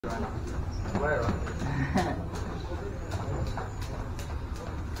Where?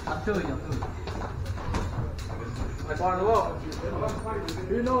 I feel you. I find the wall.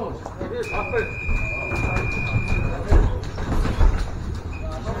 Who knows? It is up it.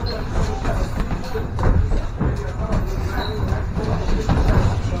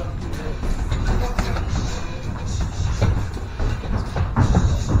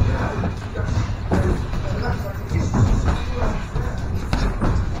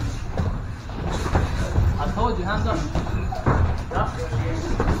 I told you, hands up.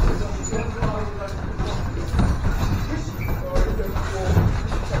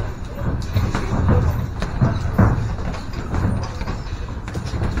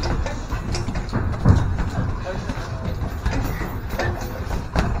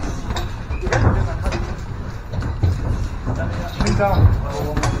 Lean down.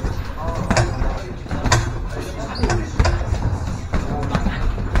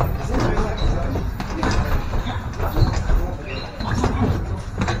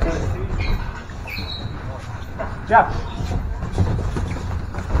 Jab.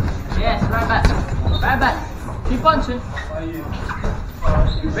 Yes, right back. Right back. Keep punching.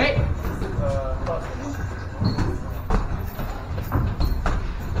 Wait.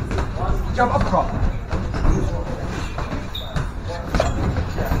 Jab uppercut.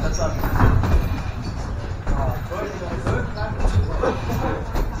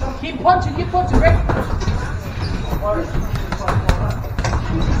 Keep punching, Rick.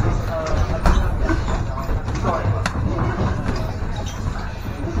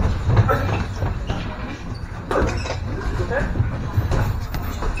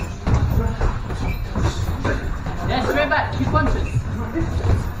 Yeah, straight back, keep punching.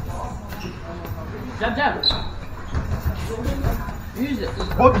 Jab. Use it.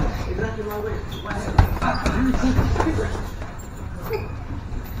 Body.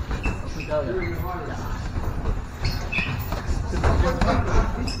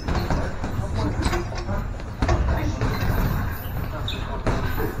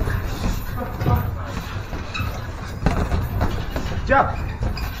 Jab.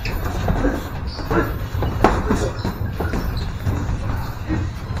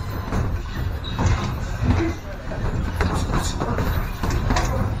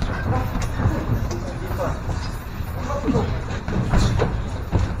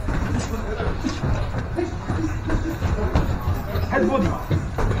 Head body.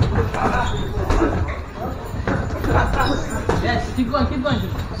 Yes, keep going.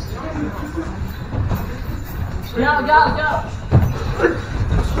 Get out.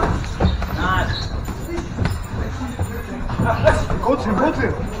 Nice. Go to him.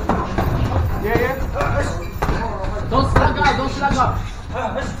 Yeah. Don't slug out.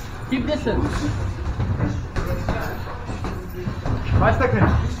 Keep distance. 5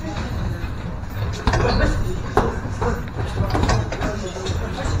 seconds.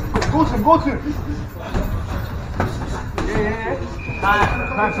 Go to him. Yeah.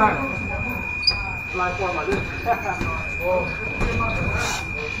 Time. Fly forward, my dude.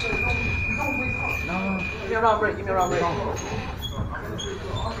 No. Give me a round break.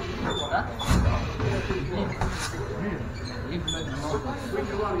 Huh?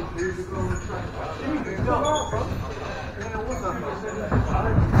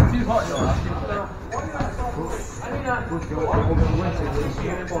 Too hot, though.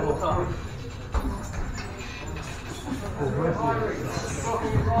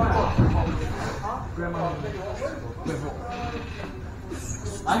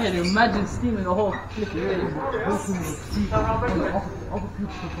 I can imagine steaming the whole flipping thing.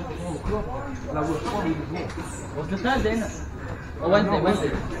 What's the Thursday, isn't it? Or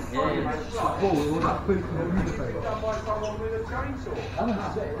Wednesday. Yeah. I want to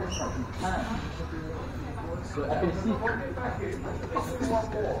sweat this time. So I can see.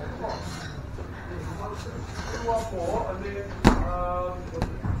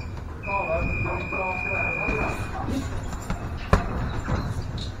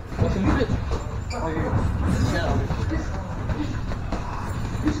 What's in it?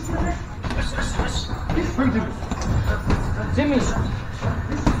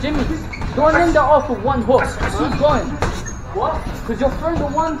 Jimmy, don't end it off with one hook. Keep going. What? Because you're throwing the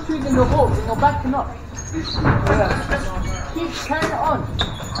 1, 2 in the hook and you're backing up. Keep turning it on.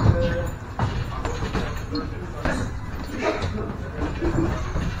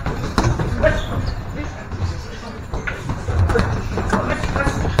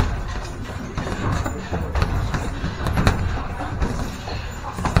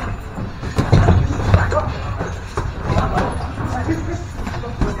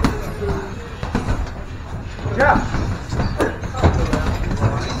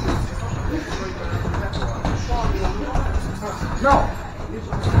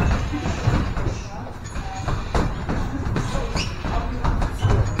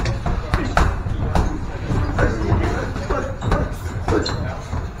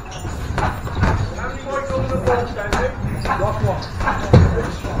 many weights on the ball, Stanley? Last one.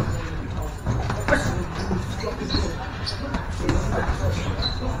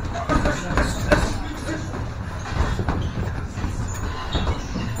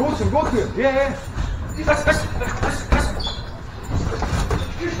 Go to him. Yeah.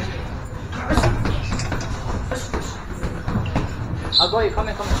 I'll go, you come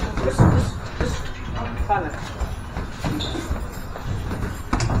in. Silence.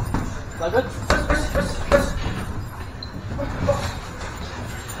 That good?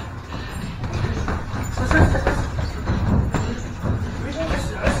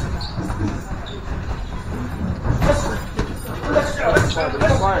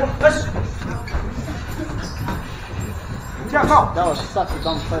 That was such a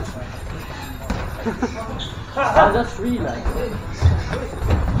dumb question. I just realized.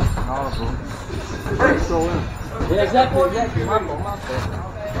 Yeah, exactly. My fault.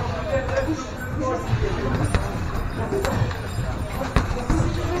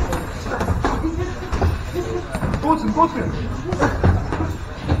 Go to him.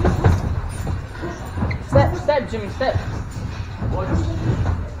 Step, Jimmy, step.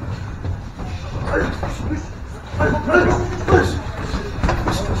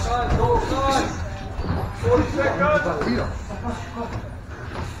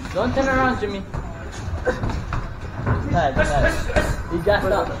 Don't turn around, Jimmy. Bad. He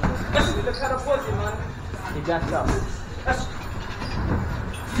gassed up. He gassed up.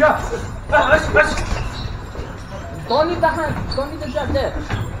 Don't leave the hand. Don't leave the jab there.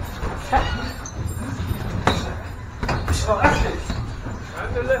 And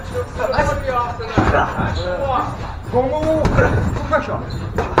the left hook body after that. That's one. Go. Put pressure.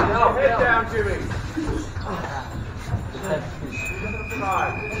 Head down, Jimmy.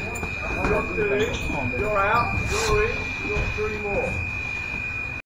 Right. You're 2 in. You're out. You're in. You're 3 more.